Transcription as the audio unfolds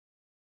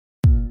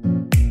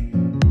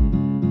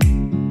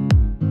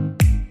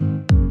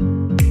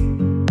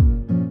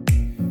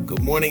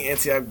morning,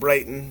 Antioch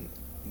Brighton.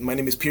 My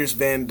name is Pierce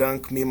Van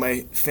Dunk. Me and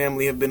my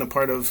family have been a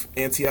part of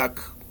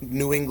Antioch,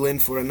 New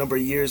England for a number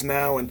of years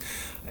now, and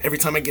every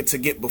time I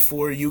get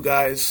before you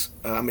guys,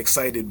 I'm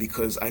excited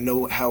because I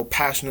know how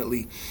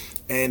passionately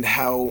and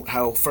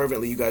how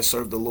fervently you guys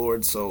serve the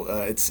Lord. So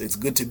it's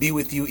good to be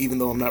with you, even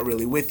though I'm not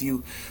really with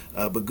you,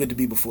 but good to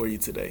be before you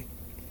today.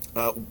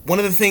 One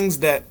of the things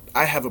that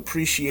I have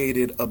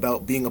appreciated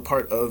about being a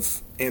part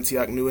of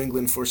Antioch, New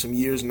England for some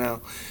years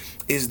now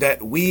is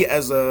that we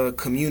as a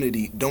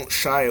community don't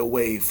shy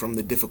away from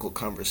the difficult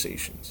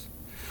conversations.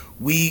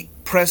 We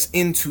press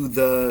into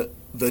the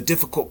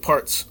difficult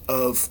parts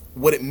of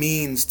what it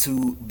means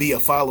to be a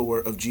follower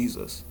of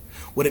Jesus,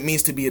 what it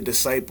means to be a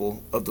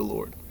disciple of the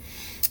Lord.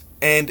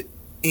 And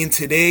in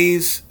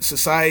today's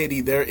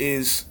society, there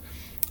is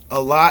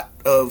a lot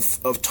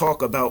of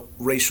talk about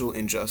racial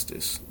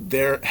injustice.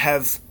 There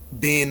have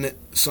been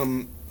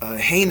some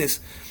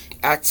heinous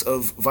acts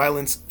of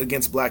violence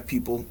against black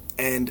people,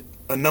 and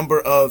a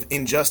number of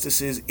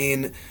injustices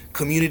in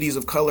communities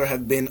of color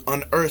have been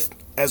unearthed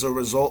as a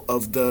result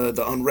of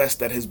the unrest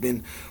that has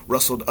been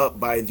rustled up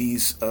by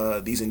these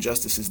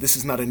injustices. This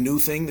is not a new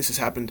thing. This has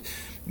happened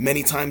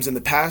many times in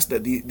the past,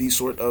 that these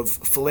sort of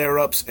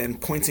flare-ups and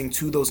pointing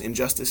to those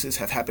injustices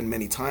have happened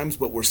many times,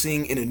 but we're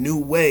seeing in a new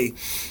way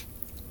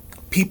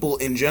people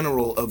in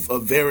general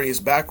of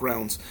various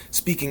backgrounds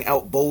speaking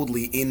out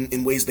boldly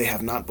in ways they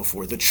have not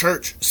before. The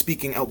church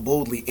speaking out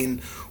boldly in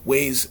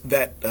ways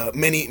that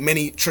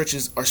many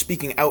churches are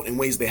speaking out in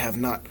ways they have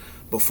not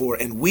before.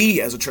 And we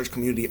as a church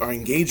community are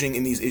engaging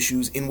in these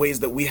issues in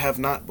ways that we have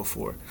not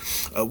before.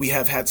 We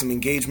have had some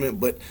engagement,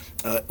 but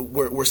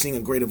we're seeing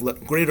a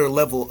greater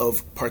level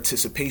of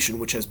participation,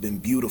 which has been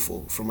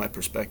beautiful from my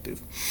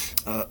perspective.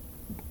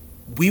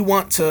 We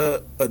want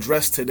to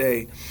address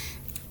today,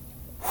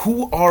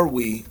 who are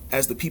we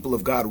as the people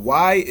of God?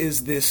 Why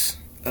is this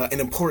an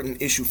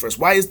important issue for us?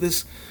 Why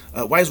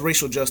is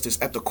racial justice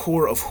at the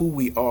core of who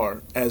we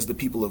are as the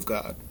people of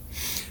God?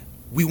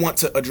 We want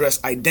to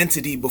address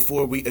identity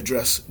before we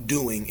address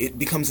doing. It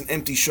becomes an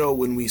empty show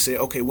when we say,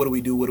 okay, what do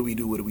we do? What do we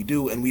do? What do we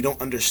do? And we don't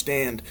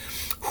understand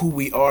who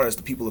we are as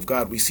the people of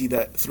God. We see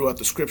that throughout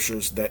the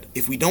scriptures, that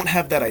if we don't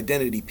have that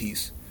identity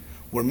piece,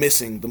 we're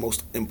missing the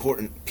most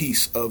important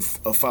piece of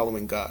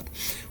following God.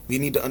 We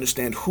need to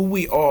understand who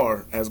we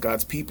are as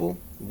God's people,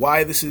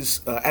 why this is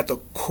at the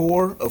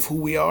core of who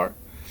we are,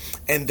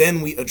 and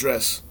then we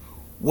address,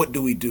 what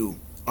do we do?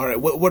 All right,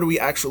 what are we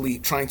actually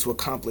trying to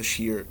accomplish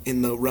here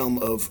in the realm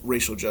of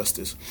racial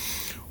justice?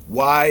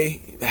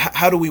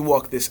 How do we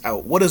walk this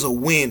out? What does a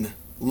win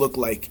look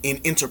like in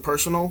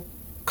interpersonal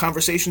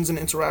conversations and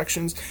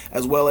interactions,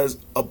 as well as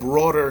a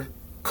broader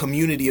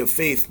community of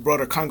faith,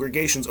 broader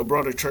congregations, a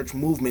broader church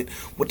movement?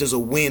 What does a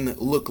win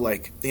look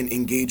like in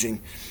engaging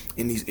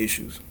in these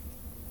issues?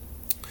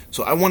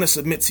 So I want to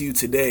submit to you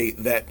today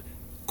that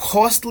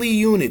costly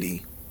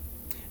unity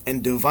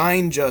and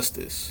divine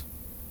justice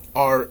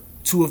are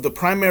two of the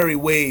primary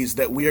ways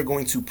that we are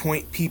going to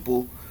point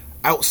people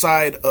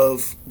outside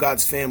of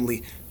God's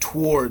family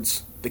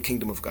towards the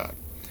kingdom of God.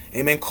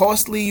 Amen.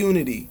 Costly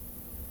unity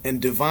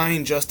and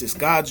divine justice,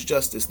 God's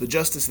justice, the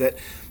justice that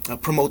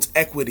promotes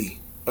equity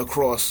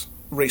across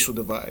racial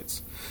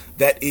divides,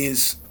 that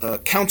is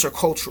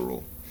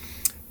countercultural,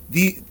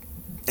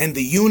 and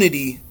the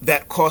unity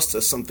that costs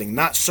us something,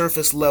 not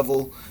surface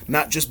level,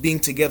 not just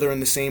being together in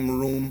the same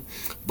room,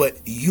 but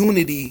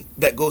unity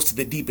that goes to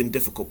the deep and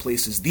difficult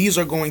places. These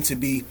are going to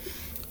be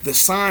the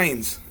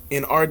signs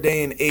in our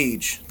day and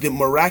age, the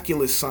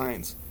miraculous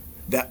signs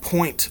that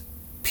point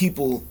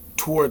people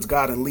towards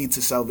God and lead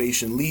to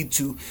salvation, lead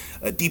to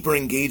a deeper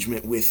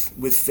engagement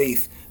with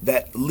faith,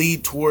 that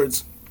lead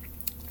towards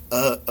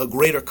a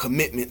greater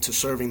commitment to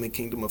serving the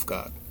kingdom of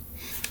God.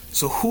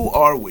 So who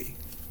are we?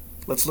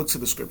 Let's look to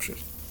the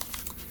scriptures.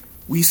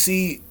 We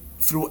see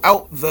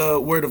throughout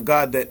the word of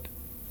God that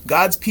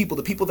God's people,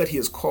 the people that he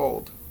has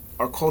called,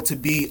 are called to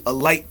be a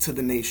light to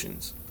the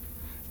nations,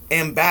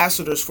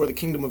 ambassadors for the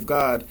kingdom of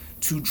God,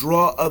 to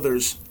draw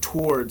others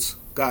towards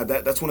God.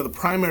 That's one of the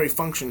primary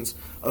functions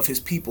of his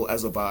people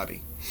as a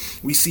body.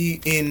 We see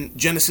in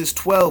Genesis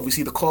 12, we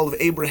see the call of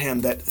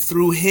Abraham, that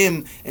through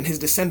him and his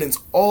descendants,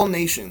 all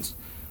nations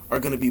are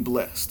going to be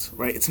blessed,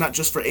 right? It's not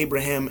just for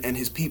Abraham and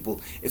his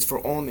people, it's for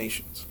all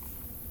nations.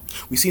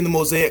 We see in the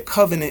Mosaic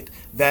covenant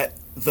that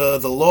the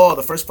law,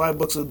 the first 5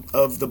 books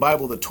of the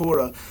Bible, the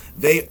Torah,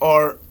 they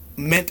are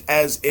meant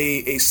as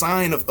a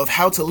sign of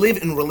how to live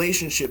in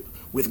relationship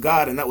with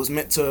God, and that was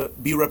meant to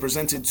be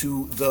represented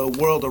to the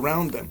world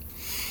around them.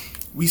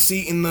 We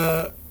see in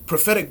the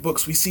prophetic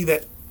books, we see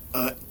that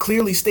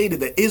clearly stated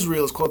that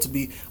Israel is called to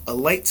be a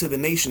light to the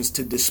nations,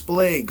 to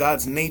display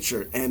God's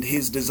nature and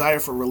his desire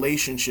for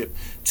relationship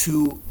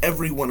to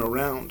everyone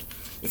around.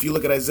 If you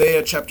look at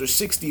Isaiah chapter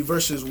 60,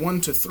 verses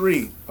 1 to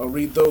 3, I'll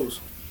read those.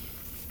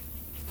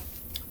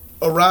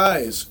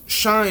 Arise,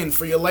 shine,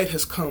 for your light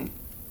has come,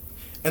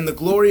 and the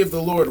glory of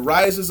the Lord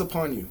rises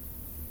upon you.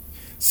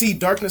 See,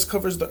 darkness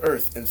covers the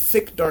earth, and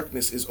thick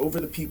darkness is over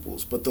the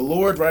peoples, but the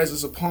Lord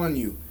rises upon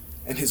you,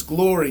 and his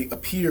glory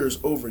appears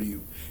over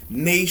you.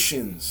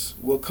 Nations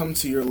will come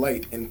to your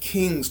light, and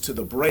kings to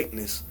the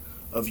brightness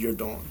of your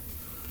dawn.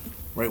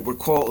 Right? We're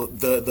called,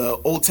 the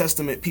Old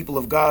Testament people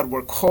of God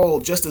were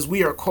called, just as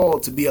we are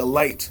called, to be a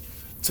light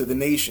to the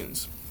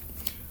nations.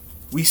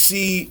 We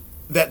see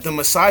that the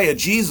Messiah,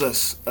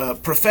 Jesus,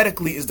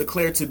 prophetically is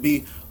declared to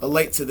be a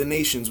light to the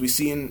nations. We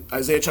see in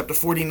Isaiah chapter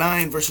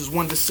 49, verses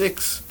 1 to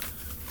 6.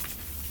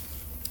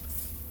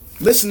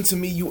 Listen to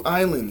me, you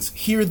islands.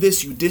 Hear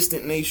this, you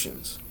distant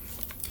nations.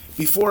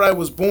 Before I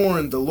was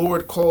born, the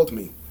Lord called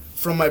me.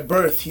 From my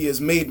birth, he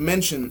has made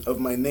mention of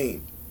my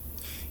name.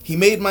 He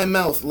made my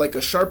mouth like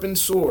a sharpened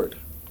sword.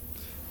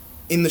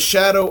 In the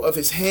shadow of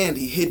his hand,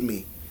 he hid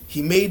me.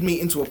 He made me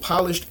into a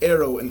polished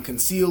arrow and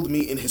concealed me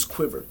in his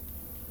quiver.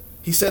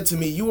 He said to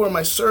me, you are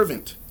my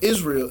servant,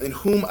 Israel, in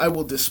whom I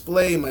will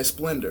display my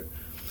splendor.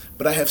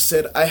 But I have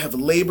said, I have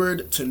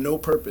labored to no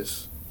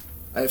purpose.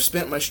 I have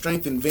spent my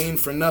strength in vain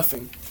for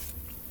nothing.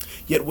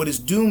 Yet what is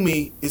due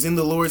me is in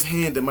the Lord's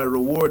hand, and my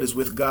reward is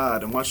with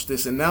God. And watch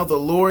this. And now the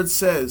Lord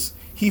says,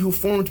 he who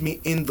formed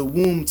me in the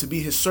womb to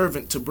be his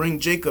servant, to bring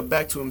Jacob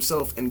back to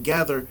himself and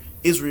gather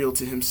Israel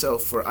to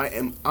himself. For I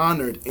am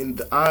honored in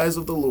the eyes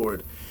of the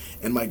Lord,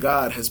 and my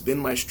God has been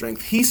my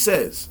strength. He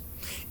says,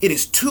 it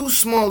is too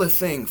small a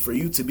thing for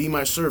you to be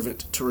my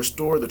servant, to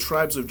restore the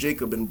tribes of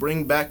Jacob and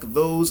bring back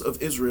those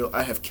of Israel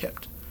I have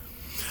kept.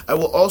 I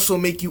will also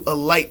make you a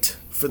light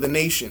for the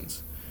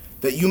nations,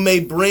 that you may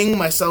bring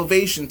my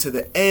salvation to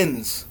the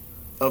ends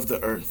of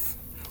the earth.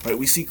 Right?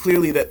 We see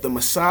clearly that the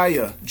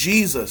Messiah,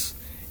 Jesus,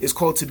 is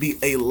called to be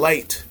a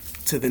light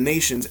to the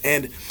nations.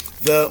 And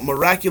the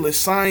miraculous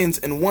signs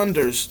and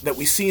wonders that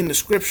we see in the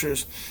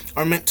scriptures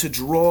are meant to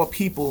draw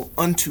people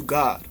unto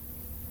God.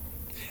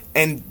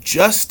 And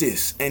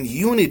justice and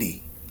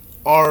unity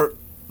are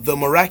the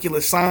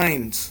miraculous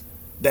signs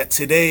that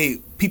today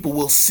people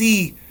will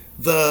see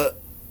the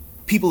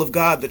people of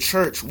God, the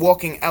church,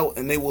 walking out,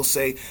 and they will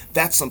say,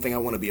 that's something I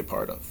want to be a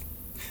part of.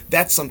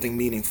 That's something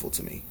meaningful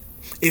to me.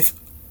 If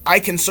I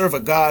can serve a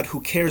God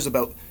who cares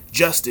about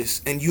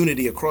justice and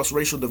unity across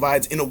racial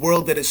divides in a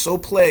world that is so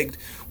plagued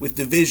with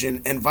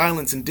division and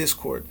violence and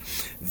discord,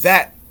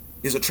 that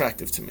is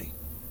attractive to me.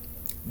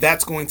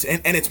 That's going to,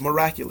 and it's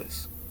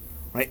miraculous,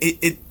 right?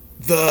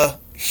 The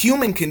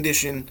human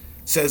condition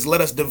says, let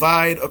us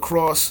divide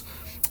across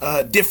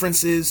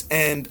differences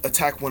and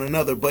attack one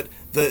another. But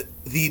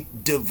the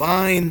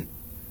divine,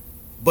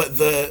 but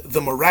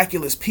the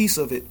miraculous piece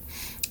of it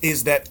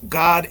is that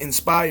God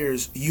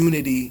inspires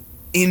unity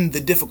in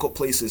the difficult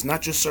places,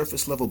 not just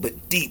surface level,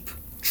 but deep,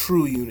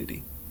 true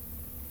unity.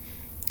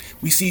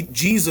 We see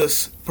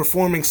Jesus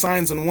performing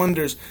signs and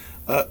wonders,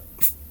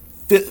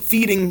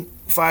 feeding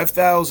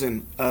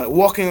 5,000,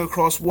 walking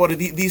across water,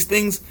 these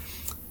things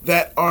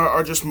that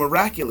are just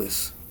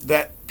miraculous,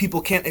 that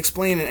people can't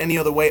explain in any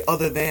other way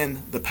other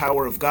than the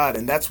power of God.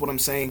 And that's what I'm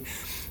saying.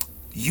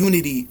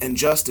 Unity and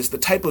justice, the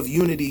type of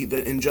unity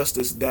and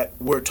justice that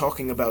we're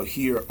talking about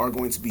here, are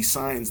going to be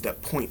signs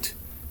that point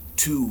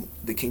to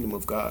the kingdom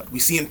of God. We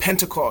see in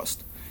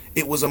Pentecost,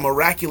 it was a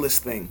miraculous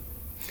thing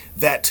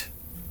that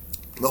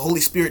the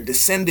Holy Spirit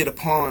descended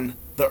upon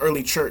the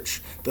early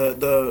church.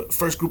 The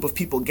first group of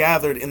people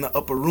gathered in the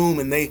upper room,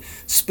 and they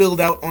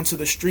spilled out onto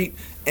the street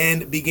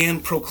and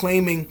began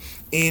proclaiming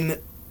in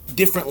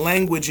different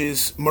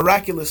languages,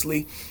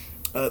 miraculously,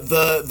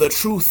 the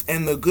truth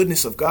and the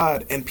goodness of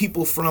God. And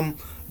people from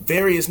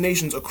various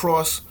nations,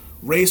 across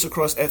race,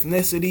 across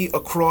ethnicity,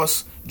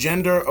 across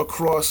gender,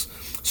 across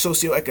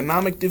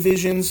socioeconomic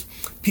divisions,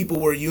 people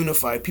were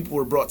unified. People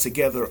were brought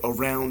together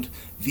around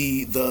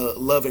the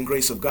love and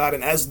grace of God.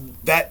 And as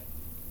that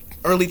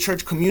early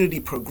church community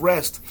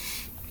progressed,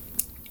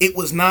 it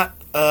was not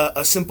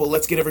a simple,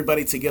 let's get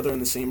everybody together in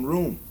the same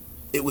room.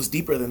 It was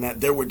deeper than that.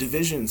 There were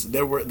divisions.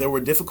 There were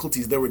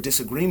difficulties. There were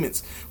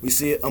disagreements. We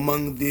see it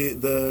among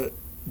the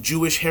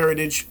Jewish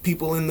heritage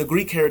people and the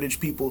Greek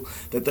heritage people,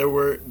 that there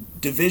were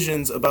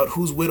divisions about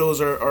whose widows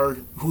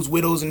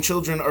and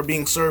children are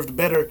being served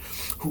better.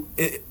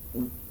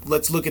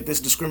 Let's look at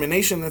this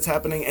discrimination that's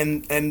happening,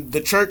 and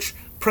the church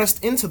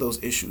pressed into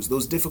those issues,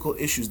 those difficult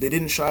issues. They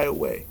didn't shy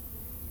away.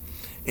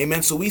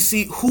 Amen. So we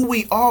see who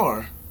we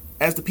are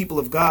as the people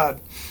of God.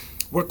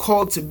 We're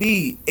called to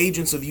be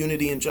agents of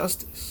unity and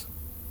justice.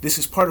 This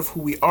is part of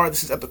who we are.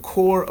 This is at the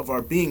core of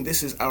our being.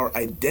 This is our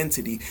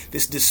identity.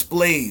 This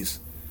displays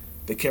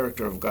the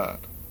character of God.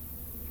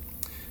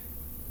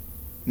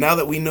 Now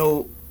that we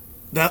know,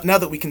 now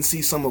that we can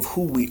see some of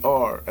who we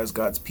are as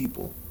God's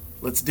people,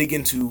 let's dig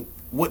into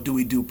what do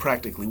we do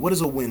practically. What does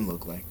a win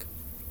look like?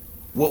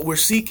 What we're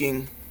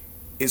seeking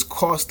is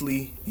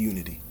costly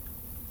unity.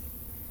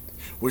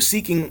 We're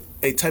seeking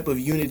a type of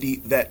unity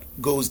that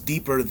goes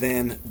deeper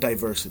than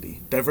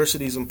diversity.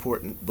 Diversity is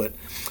important, but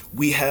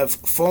we have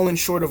fallen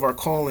short of our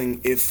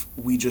calling if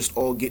we just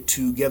all get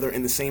together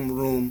in the same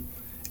room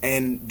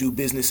and do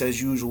business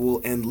as usual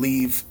and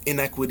leave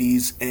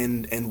inequities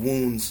and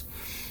wounds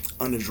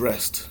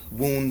unaddressed.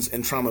 Wounds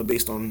and trauma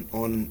based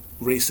on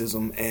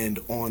racism and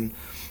on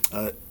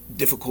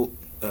difficult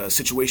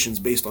situations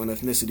based on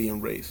ethnicity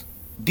and race.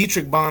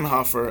 Dietrich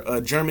Bonhoeffer,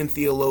 a German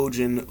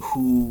theologian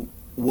who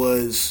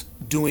was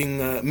doing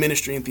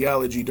ministry and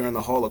theology during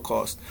the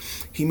Holocaust,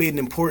 he made an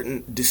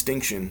important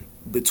distinction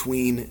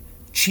between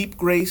cheap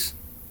grace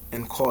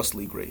and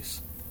costly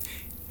grace.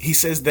 He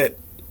says that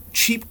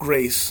cheap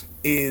grace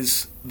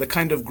is the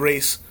kind of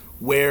grace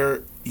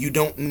where you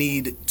don't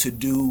need to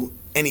do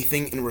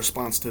anything in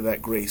response to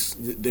that grace.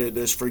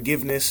 There's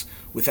forgiveness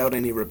without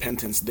any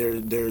repentance.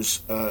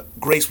 There's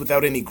grace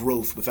without any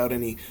growth, without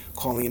any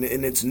calling,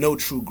 and it's no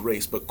true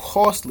grace. But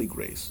costly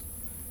grace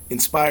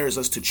inspires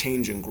us to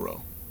change and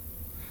grow.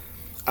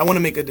 I want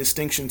to make a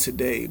distinction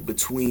today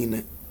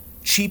between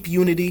cheap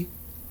unity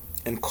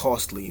and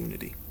costly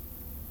unity.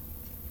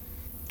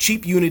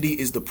 Cheap unity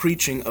is the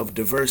preaching of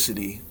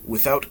diversity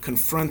without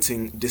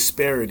confronting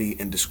disparity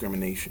and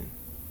discrimination.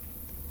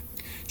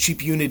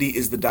 Cheap unity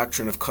is the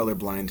doctrine of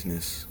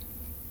colorblindness,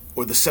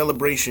 or the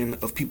celebration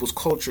of people's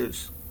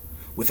cultures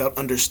without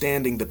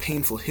understanding the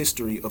painful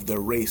history of their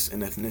race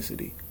and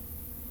ethnicity.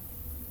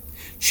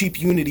 Cheap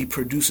unity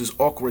produces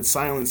awkward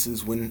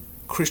silences when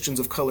Christians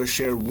of color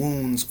share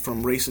wounds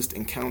from racist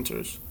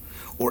encounters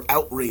or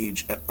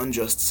outrage at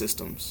unjust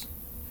systems.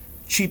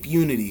 Cheap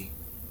unity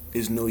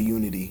is no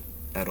unity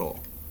at all.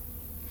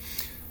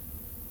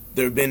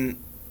 There have been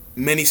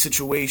many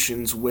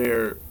situations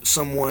where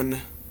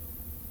someone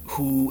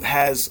who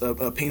has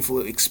a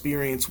painful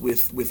experience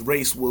with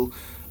race will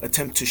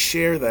attempt to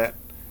share that,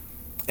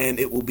 and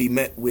it will be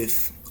met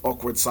with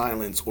awkward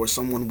silence, or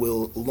someone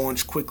will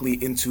launch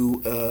quickly into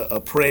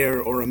a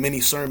prayer or a mini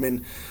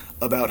sermon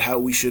about how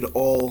we should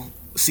all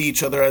see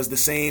each other as the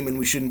same and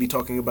we shouldn't be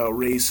talking about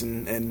race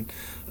and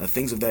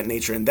things of that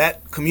nature. And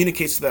that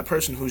communicates to that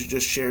person who's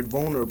just shared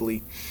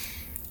vulnerably,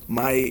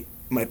 my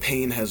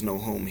pain has no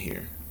home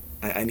here.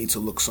 I need to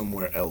look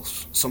somewhere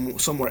else,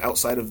 somewhere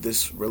outside of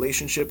this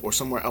relationship or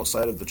somewhere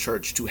outside of the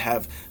church to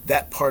have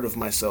that part of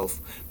myself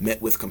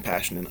met with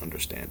compassion and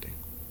understanding.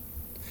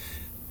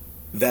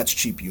 That's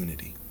cheap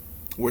unity.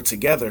 We're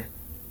together,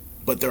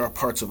 but there are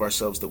parts of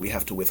ourselves that we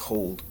have to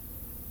withhold.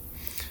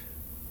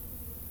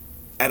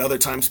 At other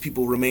times,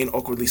 people remain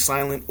awkwardly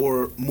silent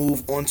or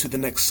move on to the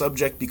next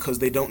subject because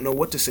they don't know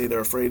what to say.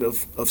 They're afraid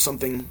of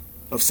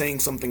saying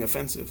something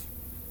offensive.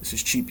 This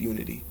is cheap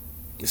unity.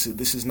 This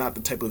is not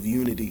the type of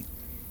unity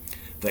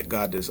that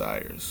God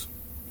desires.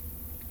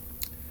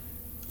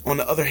 On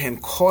the other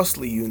hand,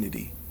 costly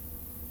unity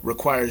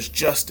requires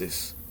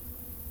justice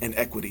and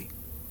equity.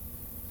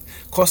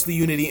 Costly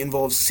unity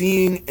involves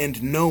seeing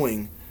and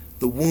knowing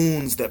the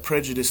wounds that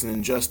prejudice and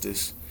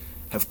injustice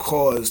have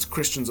caused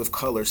Christians of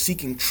color,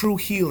 seeking true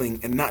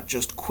healing and not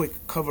just quick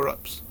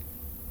cover-ups.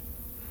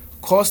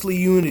 Costly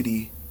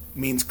unity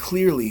means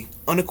clearly,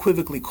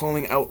 unequivocally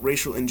calling out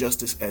racial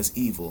injustice as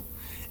evil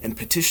and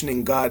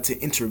petitioning God to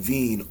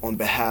intervene on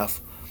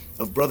behalf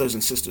of brothers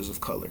and sisters of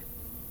color.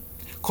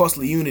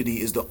 Costly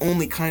unity is the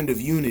only kind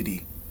of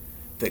unity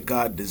that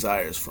God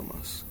desires from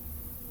us.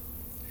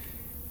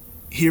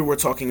 Here we're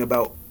talking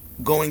about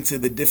going to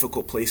the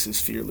difficult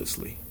places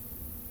fearlessly.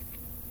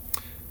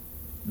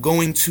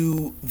 Going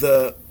to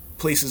the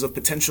places of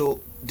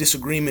potential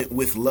disagreement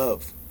with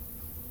love,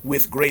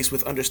 with grace,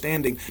 with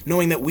understanding,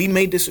 knowing that we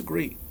may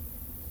disagree,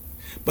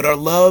 but our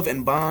love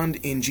and bond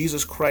in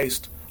Jesus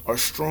Christ are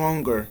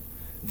stronger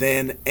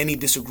than any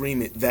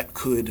disagreement that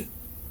could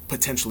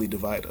potentially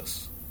divide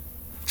us.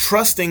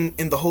 Trusting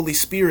in the Holy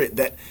Spirit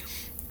that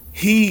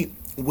He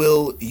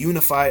will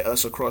unify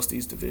us across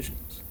these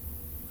divisions.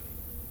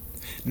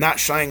 Not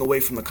shying away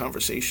from the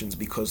conversations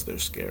because they're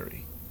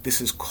scary.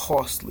 This is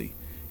costly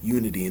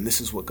unity, and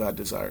this is what God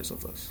desires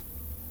of us.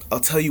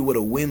 I'll tell you what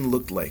a win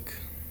looked like.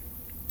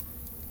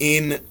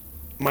 In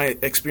my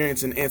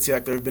experience in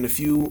Antioch, there have been a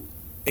few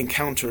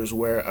encounters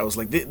where I was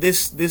like,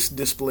 this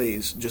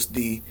displays just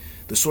the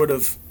sort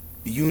of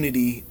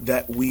unity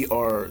that we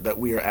are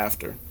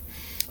after.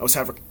 I was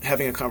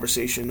having a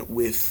conversation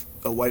with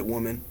a white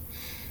woman,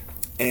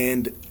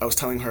 and I was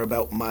telling her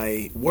about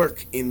my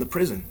work in the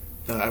prison.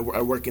 I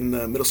work in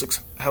the Middlesex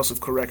House of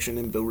Correction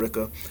in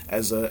Billerica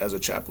as a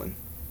chaplain.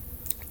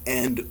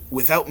 And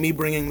without me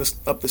bringing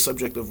up the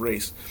subject of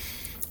race,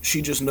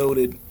 she just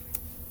noted,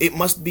 it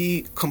must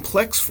be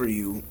complex for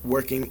you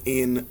working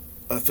in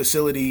a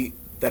facility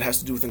that has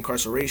to do with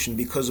incarceration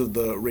because of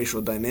the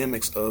racial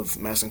dynamics of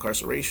mass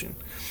incarceration.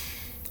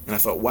 And I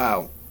thought,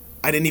 wow,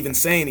 I didn't even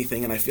say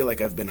anything, and I feel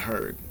like I've been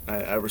heard.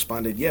 I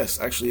responded, yes,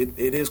 actually,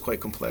 it is quite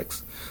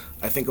complex.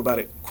 I think about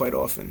it quite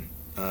often.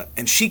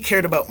 And she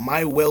cared about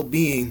my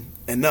well-being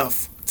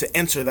enough to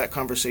enter that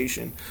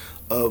conversation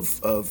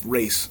of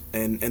race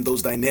and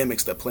those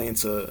dynamics that play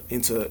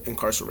into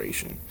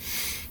incarceration.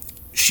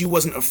 She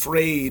wasn't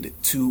afraid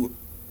to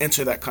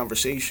enter that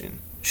conversation.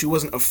 She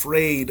wasn't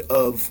afraid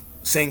of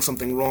saying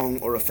something wrong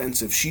or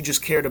offensive. She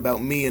just cared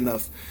about me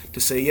enough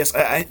to say, yes,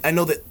 I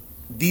know that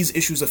these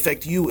issues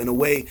affect you in a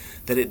way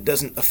that it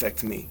doesn't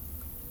affect me.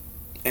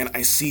 And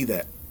I see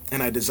that,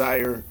 and I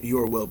desire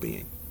your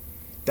well-being.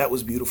 That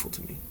was beautiful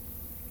to me.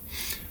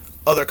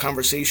 Other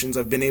conversations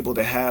I've been able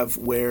to have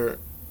where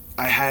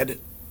I had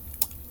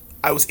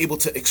I was able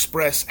to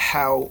express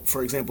how,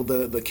 for example,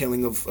 the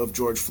killing of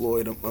George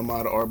Floyd,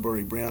 Ahmaud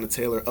Arbery, Breonna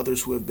Taylor,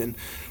 others who have been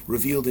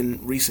revealed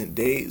in recent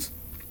days,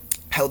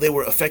 how they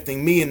were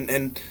affecting me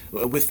and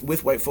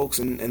with white folks,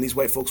 and these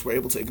white folks were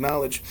able to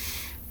acknowledge,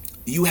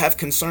 you have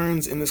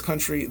concerns in this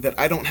country that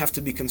I don't have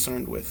to be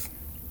concerned with.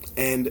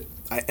 And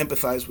I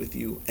empathize with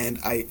you, and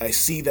I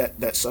see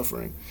that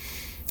suffering.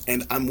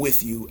 And I'm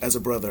with you as a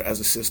brother, as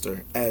a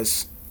sister,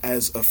 as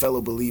a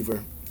fellow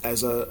believer,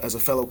 as a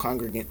fellow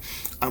congregant.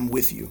 I'm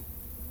with you.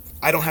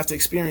 I don't have to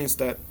experience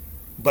that,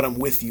 but I'm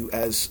with you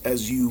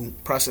as you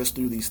process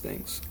through these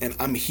things. And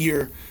I'm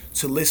here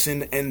to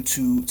listen and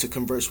to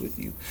converse with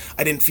you.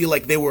 I didn't feel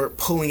like they were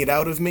pulling it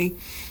out of me,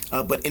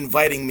 but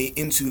inviting me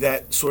into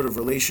that sort of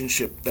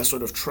relationship, that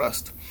sort of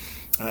trust.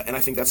 And I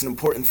think that's an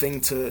important thing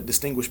to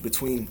distinguish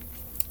between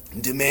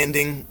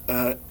demanding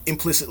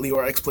implicitly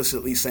or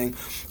explicitly saying,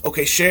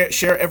 okay,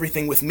 share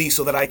everything with me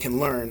so that I can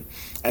learn,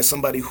 as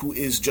somebody who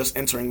is just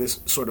entering this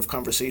sort of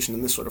conversation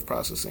and this sort of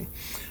processing,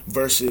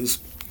 versus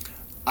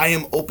I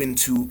am open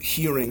to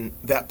hearing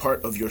that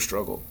part of your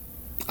struggle.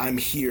 I'm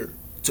here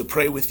to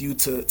pray with you,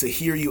 to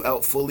hear you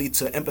out fully,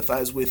 to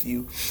empathize with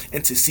you,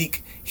 and to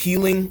seek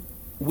healing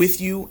with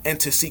you, and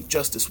to seek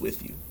justice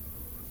with you.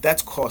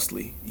 That's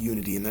costly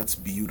unity, and that's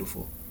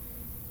beautiful.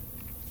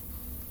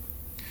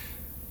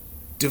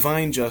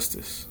 Divine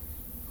justice.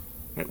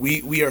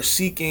 We are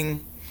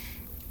seeking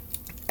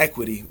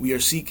equity. We are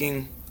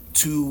seeking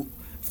to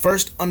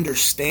first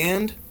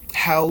understand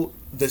how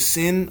the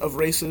sin of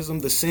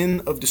racism, the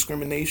sin of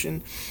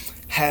discrimination,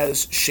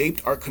 has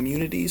shaped our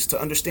communities, to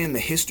understand the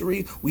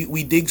history.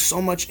 We dig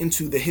so much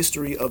into the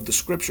history of the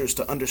scriptures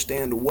to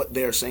understand what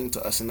they're saying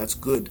to us, and that's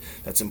good.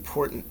 That's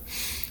important.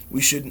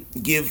 We should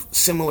give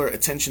similar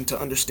attention to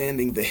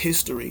understanding the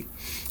history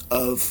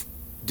of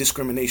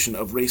discrimination,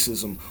 of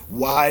racism,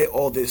 why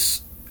all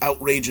this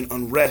outrage and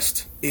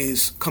unrest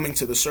is coming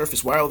to the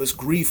surface, why all this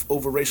grief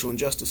over racial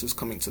injustice is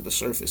coming to the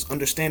surface.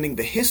 Understanding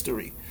the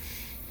history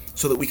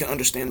so that we can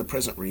understand the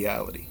present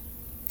reality.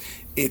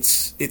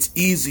 It's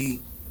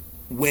easy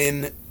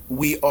when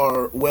we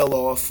are well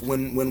off,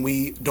 when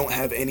we don't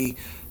have any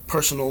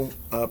personal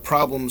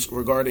problems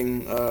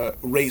regarding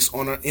race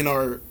in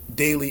our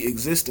daily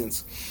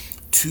existence,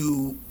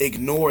 to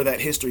ignore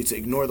that history, to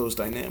ignore those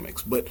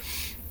dynamics. But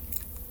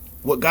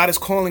what God is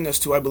calling us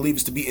to, I believe,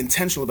 is to be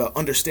intentional about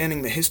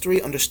understanding the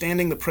history,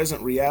 understanding the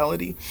present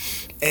reality,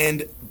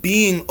 and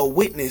being a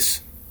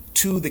witness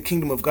to the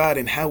kingdom of God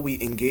and how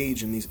we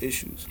engage in these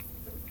issues.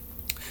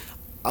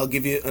 I'll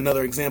give you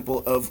another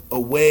example of a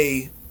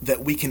way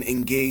that we can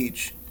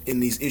engage in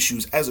these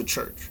issues as a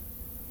church.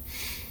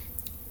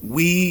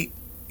 We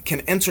can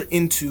enter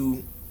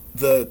into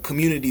the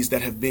communities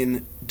that have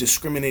been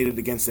discriminated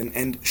against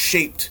and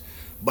shaped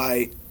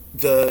by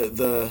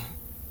the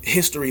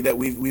history that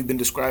we've been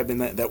describing,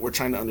 that we're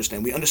trying to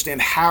understand. We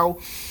understand how,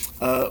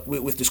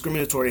 with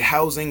discriminatory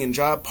housing and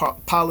job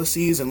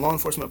policies and law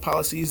enforcement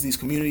policies, these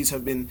communities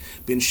have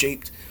been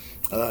shaped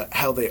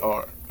how they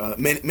are.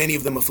 Many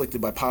of them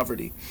afflicted by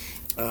poverty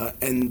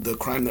and the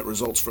crime that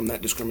results from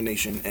that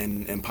discrimination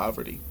and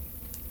poverty.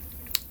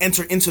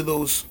 Enter into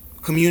those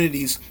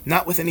communities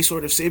not with any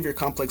sort of savior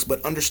complex,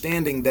 but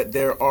understanding that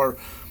there are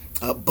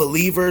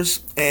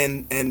believers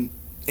and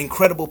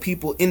incredible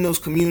people in those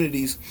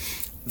communities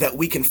that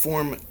we can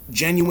form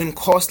genuine,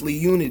 costly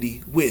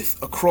unity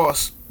with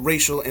across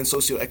racial and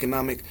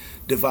socioeconomic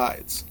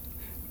divides.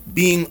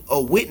 Being a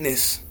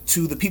witness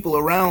to the people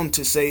around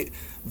to say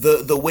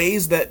the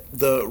ways that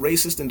the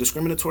racist and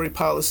discriminatory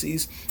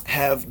policies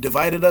have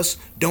divided us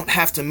don't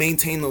have to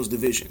maintain those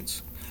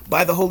divisions.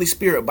 By the Holy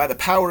Spirit, by the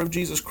power of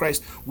Jesus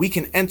Christ, we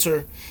can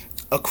enter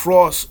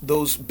across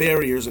those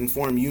barriers and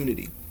form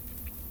unity.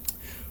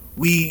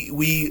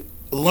 We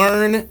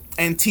learn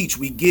and teach,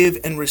 we give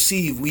and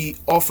receive, we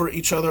offer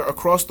each other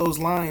across those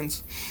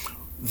lines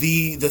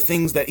the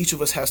things that each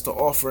of us has to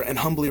offer, and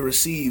humbly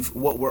receive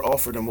what we're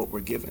offered and what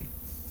we're given.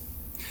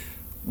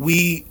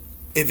 We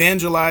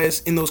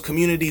evangelize in those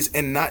communities,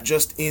 and not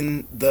just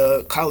in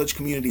the college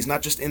communities,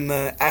 not just in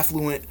the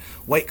affluent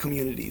white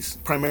communities,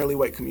 primarily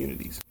white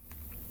communities.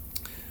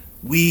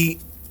 We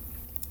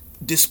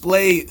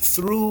display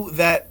through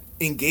that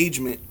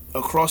engagement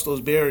across those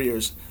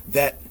barriers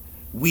that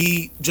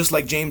we, just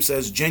like James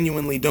says,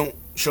 genuinely don't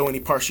show any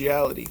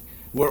partiality.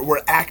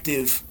 We're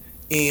active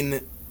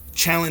in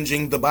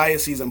challenging the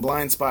biases and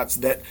blind spots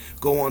that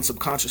go on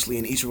subconsciously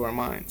in each of our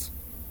minds.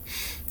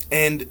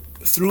 And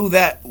through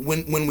that,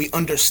 when we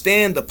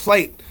understand the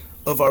plight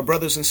of our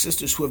brothers and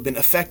sisters who have been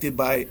affected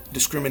by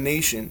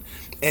discrimination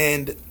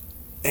and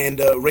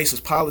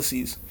racist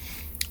policies,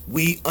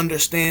 we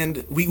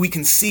understand, we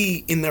can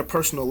see in their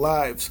personal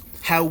lives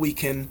how we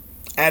can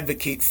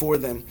advocate for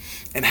them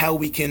and how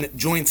we can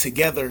join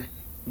together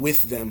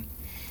with them,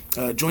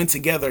 join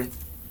together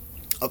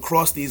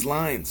across these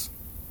lines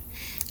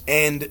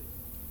and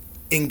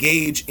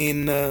engage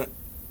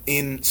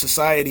in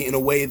society in a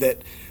way that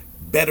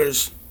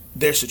betters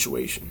their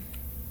situation,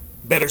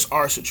 betters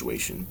our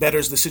situation,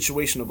 betters the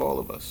situation of all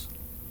of us.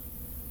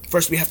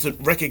 First, we have to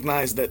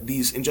recognize that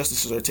these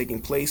injustices are taking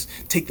place,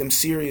 take them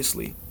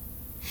seriously,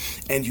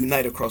 and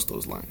unite across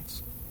those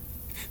lines.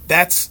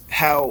 That's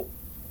how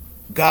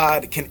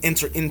God can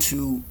enter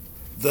into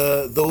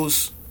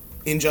those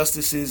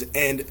injustices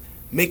and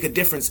make a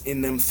difference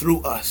in them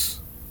through us.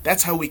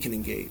 That's how we can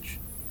engage.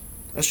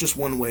 That's just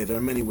one way. There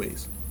are many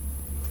ways.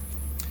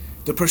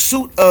 The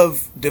pursuit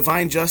of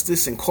divine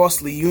justice and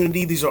costly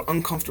unity, these are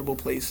uncomfortable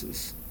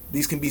places.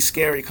 These can be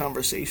scary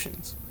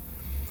conversations.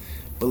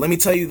 But let me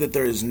tell you that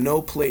there is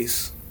no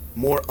place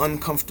more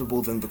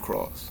uncomfortable than the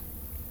cross.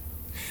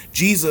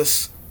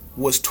 Jesus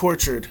was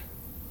tortured,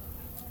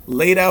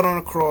 laid out on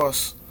a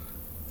cross,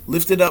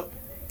 lifted up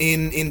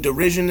in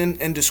derision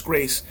and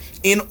disgrace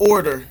in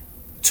order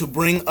to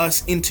bring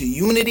us into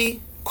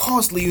unity,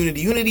 costly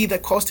unity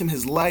that cost him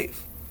his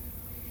life,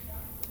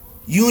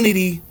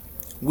 unity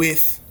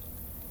with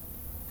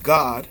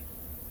God,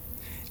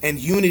 and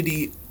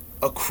unity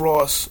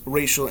across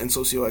racial and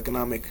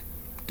socioeconomic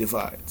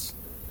divides.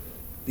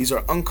 These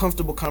are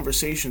uncomfortable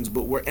conversations,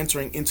 but we're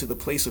entering into the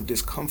place of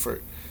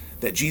discomfort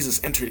that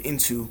Jesus entered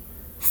into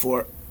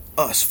for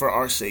us, for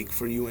our sake,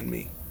 for you and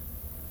me.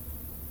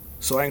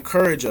 So I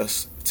encourage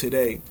us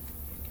today,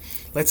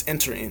 let's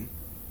enter in.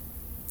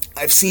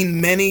 I've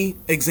seen many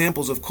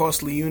examples of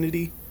costly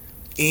unity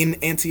in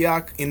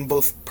Antioch, in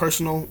both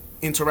personal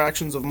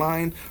interactions of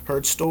mine,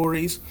 heard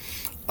stories,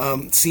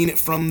 seen it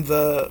from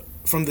the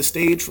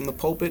stage, from the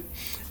pulpit,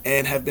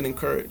 and have been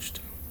encouraged.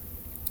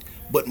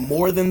 But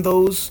more than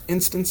those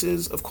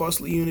instances of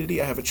costly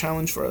unity, I have a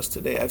challenge for us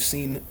today. I've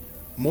seen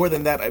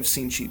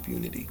cheap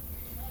unity.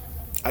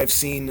 I've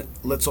seen,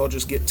 let's all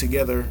just get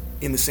together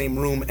in the same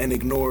room and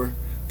ignore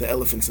the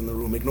elephants in the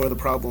room, ignore the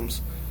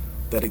problems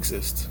that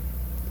exist.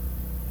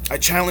 I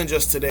challenge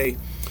us today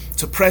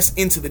to press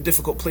into the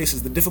difficult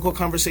places, the difficult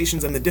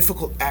conversations, and the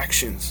difficult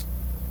actions.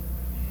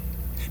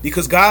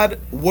 Because God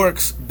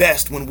works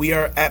best when we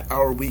are at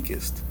our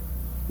weakest,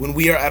 when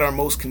we are at our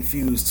most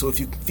confused. So if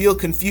you feel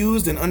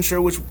confused and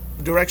unsure which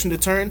direction to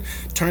turn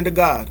to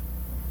God.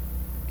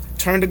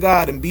 Turn to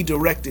God and be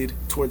directed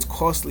towards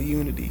costly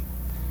unity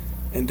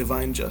and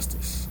divine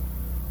justice.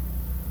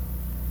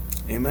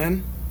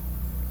 Amen.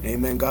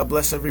 Amen. God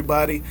bless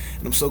everybody.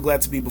 And I'm so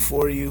glad to be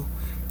before you.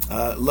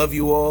 Love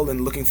you all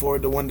and looking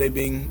forward to one day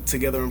being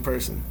together in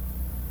person.